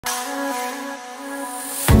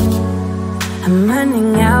I'm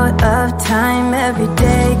running out of time, every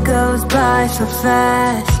day goes by so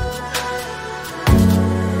fast,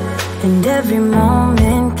 and every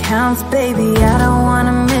moment counts, baby, I don't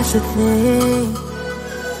wanna miss a thing.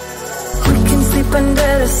 We can sleep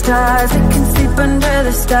under the stars, we can sleep under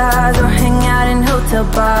the stars, or hang out in hotel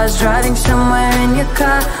bars, driving somewhere in your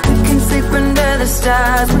car. We can sleep under the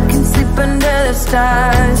stars, we can sleep under the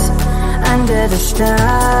stars, under the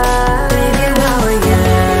stars. Baby, while we're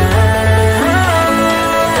young,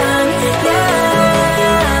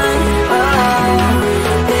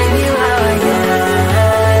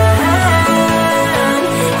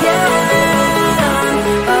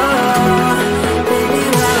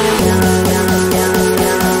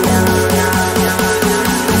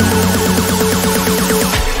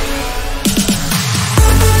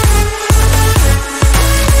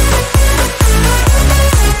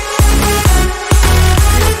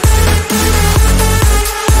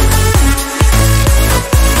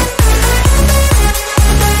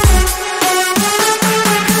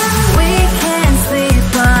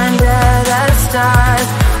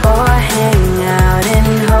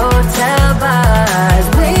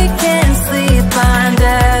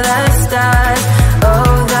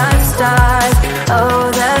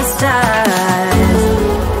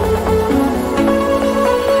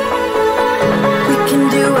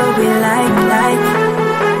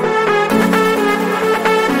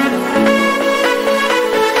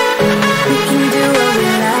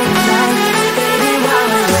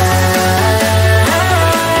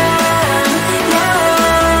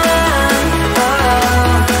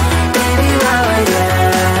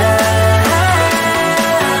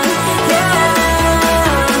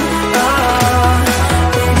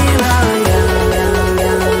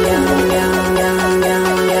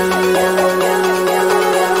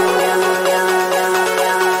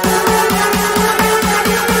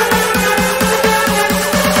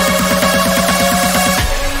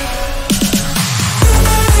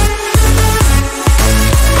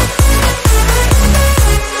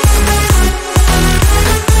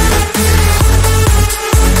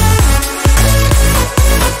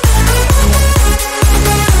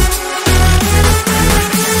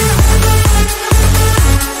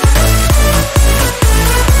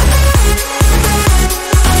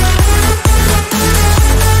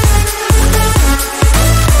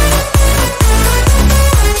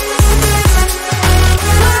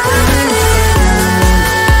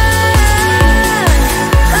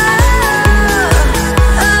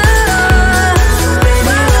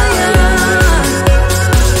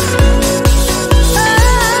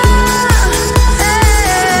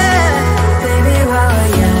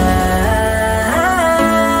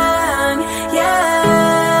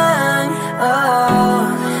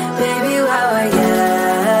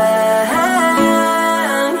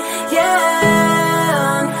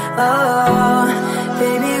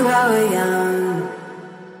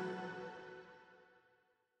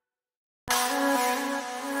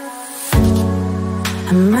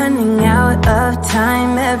 I'm running out of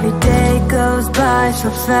time, every day goes by so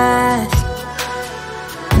fast,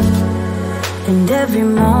 and every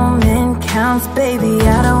moment counts, baby,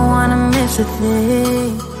 I don't wanna miss a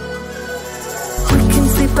thing. We can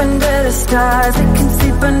sleep under the stars, we can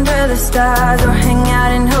sleep under the stars, or hang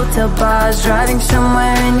out in hotel bars, driving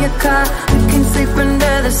somewhere in your car. We can sleep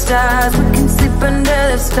under the stars, we can sleep under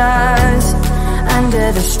the stars,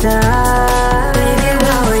 under the stars. Baby,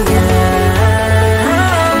 while we're young,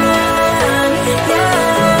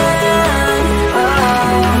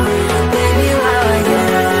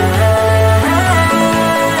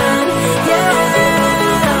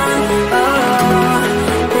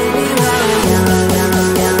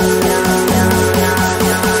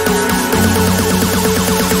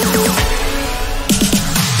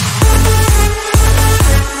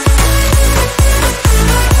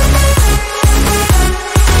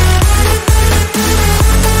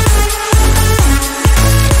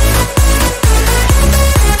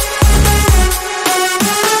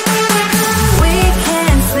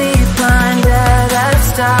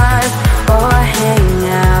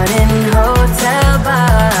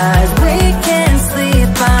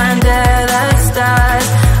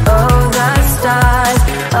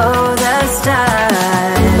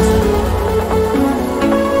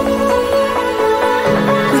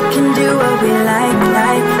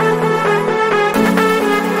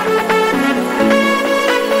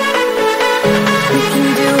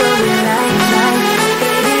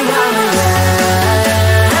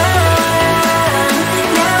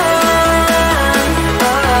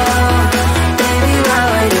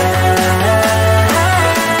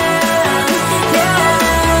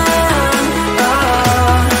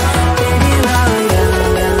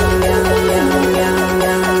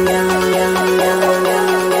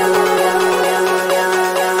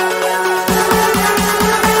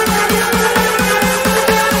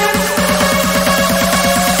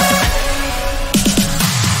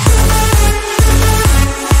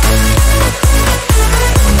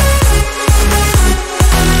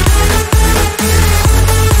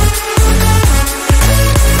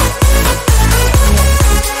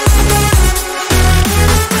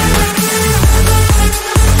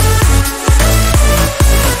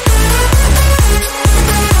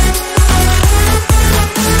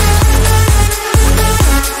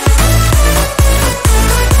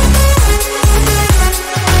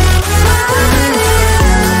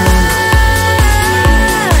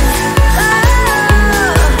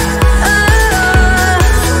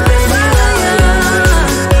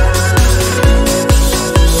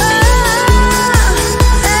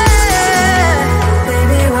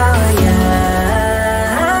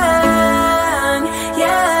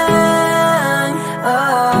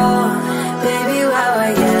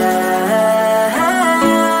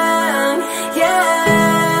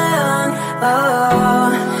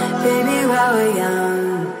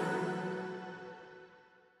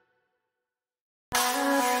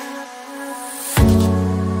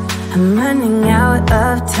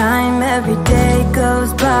 time, every day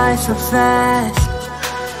goes by so fast,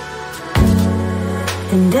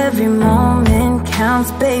 and every moment counts,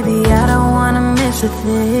 baby, I don't wanna miss a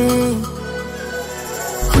thing.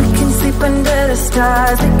 We can sleep under the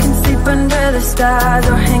stars, we can sleep under the stars,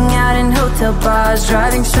 or hang out in hotel bars,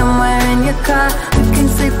 driving somewhere in your car. We can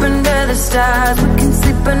sleep under the stars, we can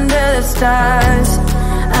sleep under the stars,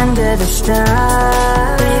 under the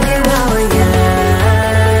stars. Baby,